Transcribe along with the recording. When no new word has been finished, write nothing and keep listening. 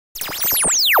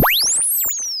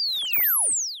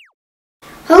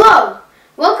Hello,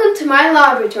 welcome to my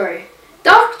laboratory.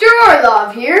 Dr.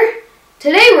 Orlov here.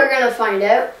 Today we're going to find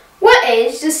out what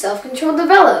age does self-control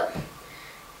develop.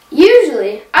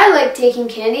 Usually I like taking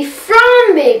candy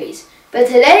from babies, but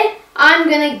today I'm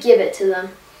going to give it to them.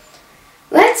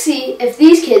 Let's see if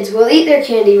these kids will eat their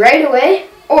candy right away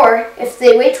or if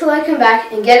they wait till I come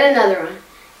back and get another one.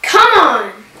 Come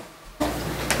on!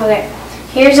 Okay,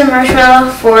 here's a marshmallow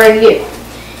for you.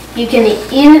 You can eat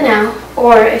it now,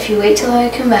 or if you wait till I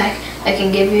come back, I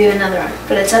can give you another one.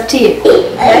 But it's up to you.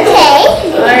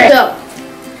 Okay. Alright, so,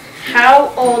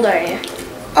 how old are you?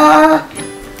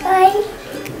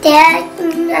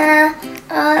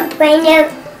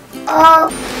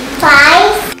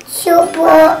 Five.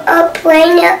 Super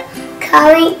brain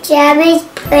curry jabbies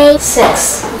brain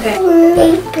 6. Okay.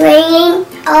 brain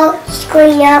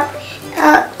screen up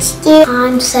still.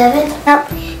 I'm 7 up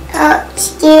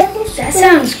still. That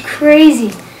sounds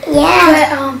crazy.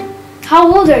 Yeah. But, how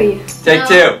old are you? Take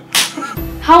 2.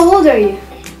 How old are you?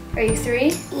 Are you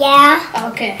 3? Yeah.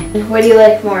 Okay. What do you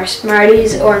like more,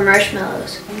 Smarties or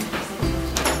marshmallows?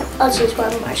 I'll choose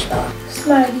one marshmallow.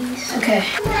 Smarties. Okay.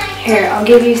 Here, I'll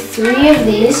give you 3 of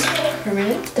these for a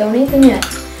minute. Don't eat them yet.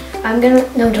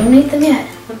 Don't eat them yet.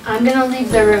 I'm gonna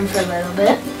leave the room for a little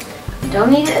bit.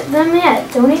 Don't eat them yet.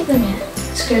 Don't eat them yet.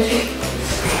 Excuse me.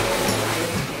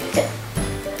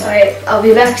 Alright, I'll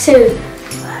be back soon.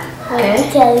 Okay.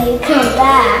 Until you come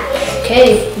back.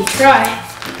 Okay, you try.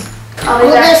 I'll be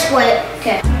Go back. this way.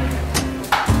 Okay.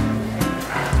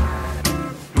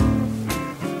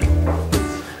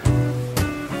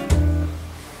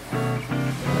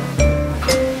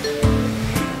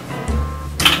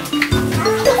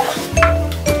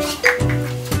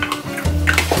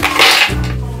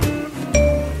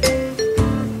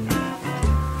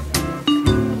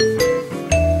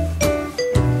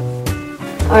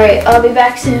 Alright, I'll be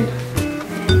back soon.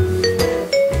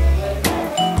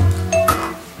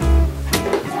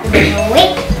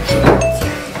 Wait.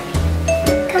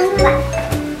 Come back.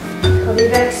 I'll be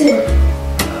back soon.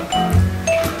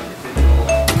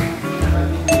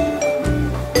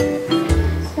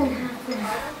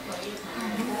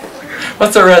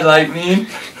 What's a red light mean?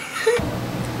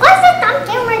 What's the thumb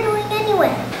camera doing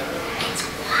anyway? It's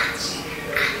watching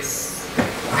us.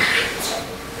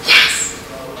 Yes.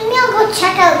 Maybe I'll go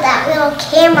check out that little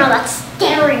camera that's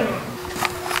staring at me.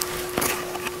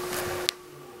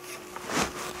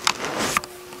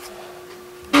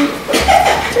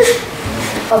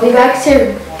 I'll be back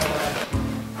soon.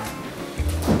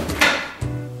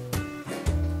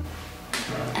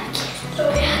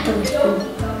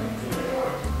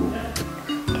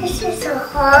 This is a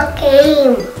whole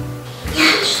game.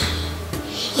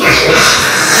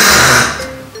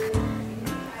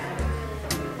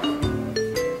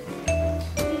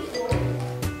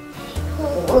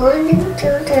 One to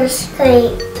the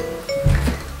screen.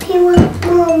 He want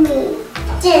mommy.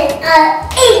 Then I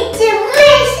eat the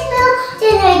marshmallow.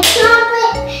 Then I chomp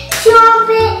it, chomp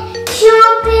it,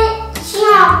 chomp it,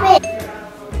 chomp it.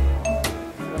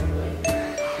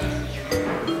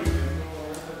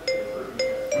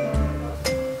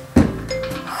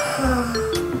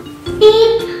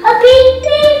 Beep, a beep,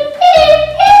 beep, beep,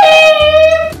 beep.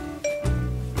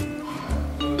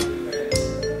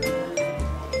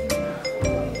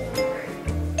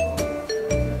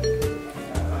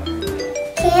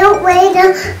 Can't wait,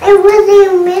 I really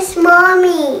miss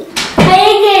mommy.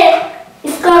 Take it.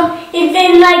 It's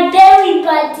in my belly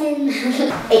button.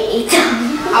 Eight.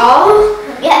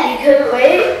 Oh? Yeah. You couldn't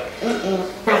wait?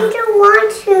 I don't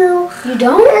want to. You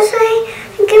don't?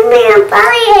 Give me a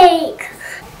bellyache.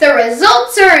 The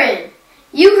results are in.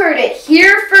 You heard it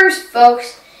here first,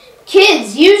 folks.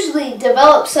 Kids usually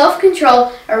develop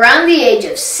self-control around the age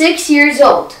of 6 years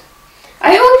old.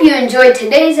 I hope you enjoyed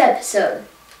today's episode.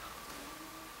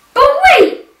 But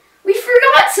wait! We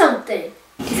forgot something!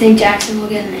 Do you think Jaxen will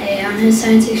get an A on his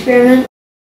science experiment?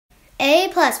 A+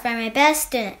 for my best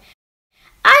student.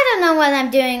 I don't know what I'm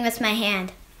doing with my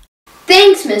hand.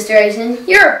 Thanks, Mr. Eisen.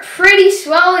 You're pretty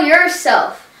swell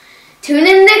yourself. Tune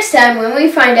in next time when we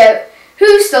find out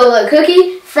who stole a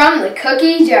cookie from the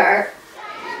cookie jar.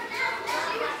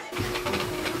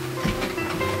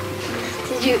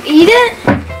 Did you eat it?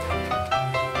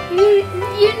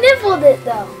 You nibbled it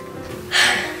though.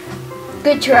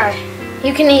 Good try.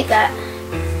 You can eat that.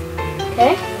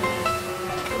 Okay?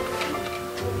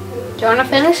 Do you want to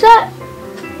finish that?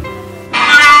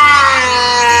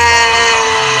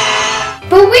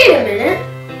 But wait a minute.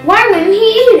 Why wouldn't he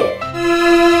eat it?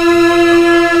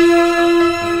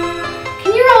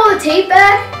 Can you roll the tape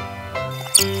back?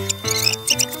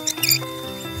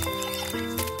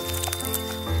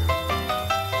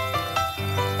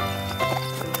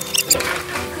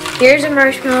 Here's a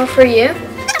marshmallow for you.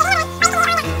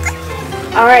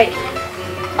 Alright,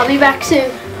 I'll be back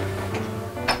soon.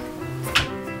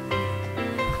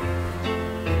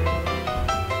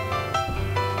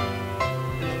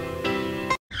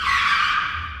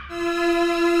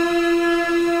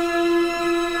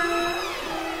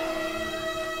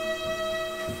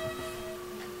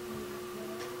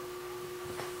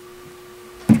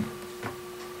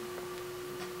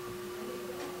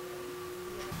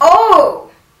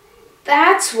 Oh,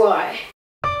 that's why.